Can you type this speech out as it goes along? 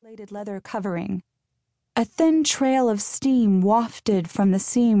faded leather covering. A thin trail of steam wafted from the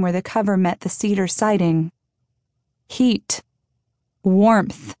seam where the cover met the cedar siding. Heat,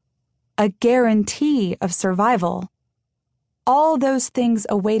 warmth, a guarantee of survival. All those things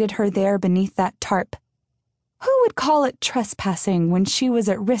awaited her there beneath that tarp. Who would call it trespassing when she was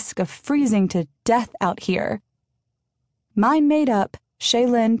at risk of freezing to death out here? Mind made up,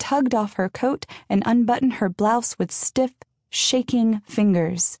 Shaylin tugged off her coat and unbuttoned her blouse with stiff, shaking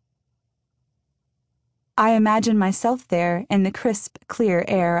fingers. I imagined myself there in the crisp, clear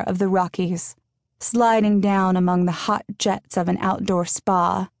air of the Rockies, sliding down among the hot jets of an outdoor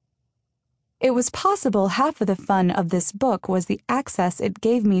spa. It was possible half of the fun of this book was the access it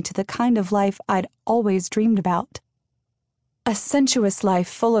gave me to the kind of life I'd always dreamed about. A sensuous life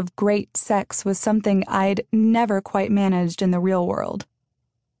full of great sex was something I'd never quite managed in the real world.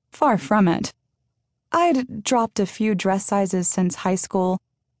 Far from it. I'd dropped a few dress sizes since high school,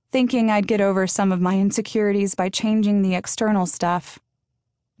 thinking I'd get over some of my insecurities by changing the external stuff.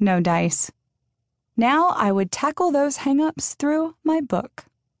 No dice. Now I would tackle those hang-ups through my book,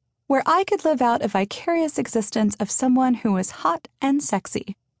 where I could live out a vicarious existence of someone who was hot and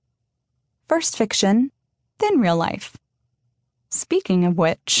sexy. First fiction, then real life. Speaking of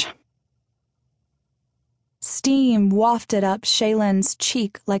which... Steam wafted up Shaylin's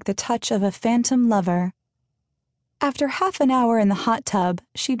cheek like the touch of a phantom lover. After half an hour in the hot tub,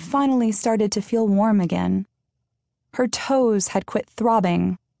 she'd finally started to feel warm again. Her toes had quit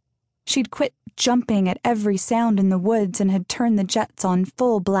throbbing. She'd quit jumping at every sound in the woods and had turned the jets on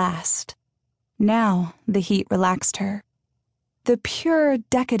full blast. Now the heat relaxed her. The pure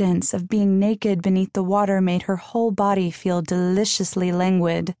decadence of being naked beneath the water made her whole body feel deliciously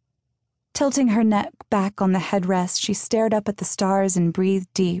languid. Tilting her neck back on the headrest, she stared up at the stars and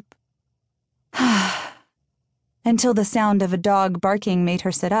breathed deep. Until the sound of a dog barking made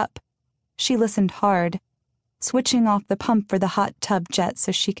her sit up. She listened hard, switching off the pump for the hot tub jet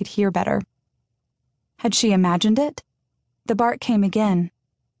so she could hear better. Had she imagined it? The bark came again,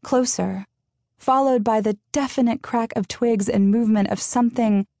 closer, followed by the definite crack of twigs and movement of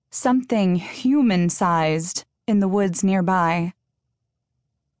something human-sized in the woods nearby.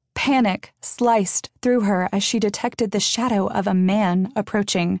 Panic sliced through her as she detected the shadow of a man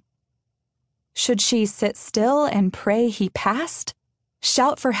approaching. Should she sit still and pray he passed?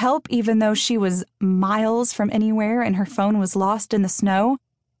 Shout for help even though she was miles from anywhere and her phone was lost in the snow?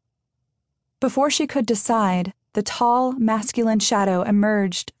 Before she could decide, the tall, masculine shadow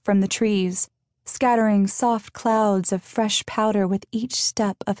emerged from the trees, scattering soft clouds of fresh powder with each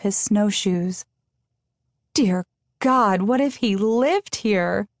step of his snowshoes. Dear God, what if he lived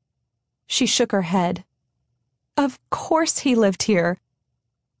here? She shook her head. Of course he lived here.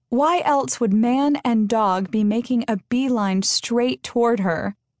 Why else would man and dog be making a beeline straight toward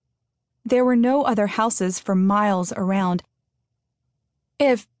her? There were no other houses for miles around.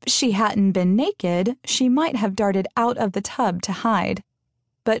 If she hadn't been naked, she might have darted out of the tub to hide.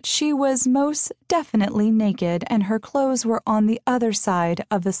 But she was most definitely naked, and her clothes were on the other side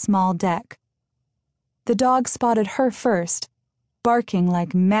of the small deck. The dog spotted her first, barking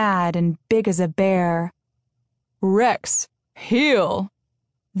like mad and big as a bear. "Rex, heel!"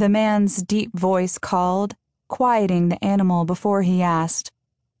 The man's deep voice called, quieting the animal before he asked,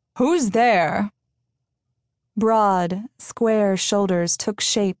 "Who's there?" Broad, square shoulders took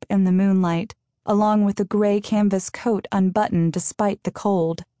shape in the moonlight, along with the gray canvas coat unbuttoned despite the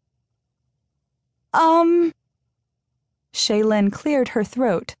cold. Shaylin cleared her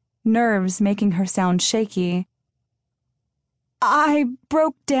throat, nerves making her sound shaky. "I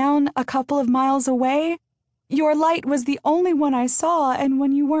broke down a couple of miles away. Your light was the only one I saw, and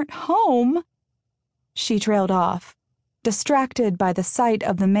when you weren't home..." She trailed off, distracted by the sight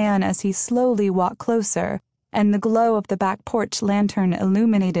of the man as he slowly walked closer, and the glow of the back porch lantern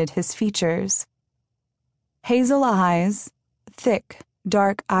illuminated his features. Hazel eyes, thick,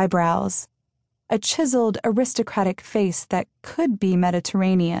 dark eyebrows, a chiseled, aristocratic face that could be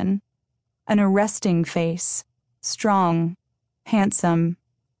Mediterranean, an arresting face, strong, handsome.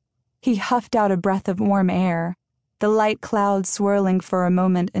 He huffed out a breath of warm air, the light cloud swirling for a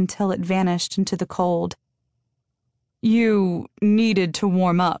moment until it vanished into the cold. "You needed to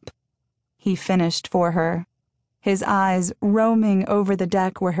warm up," he finished for her, his eyes roaming over the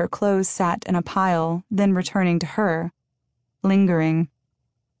deck where her clothes sat in a pile, then returning to her, lingering.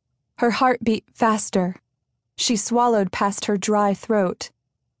 Her heart beat faster. She swallowed past her dry throat.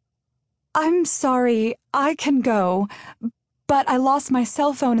 "I'm sorry, I can go, but I lost my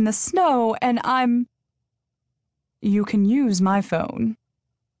cell phone in the snow and I'm..." "You can use my phone."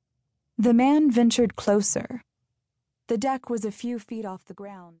 The man ventured closer. The deck was a few feet off the ground.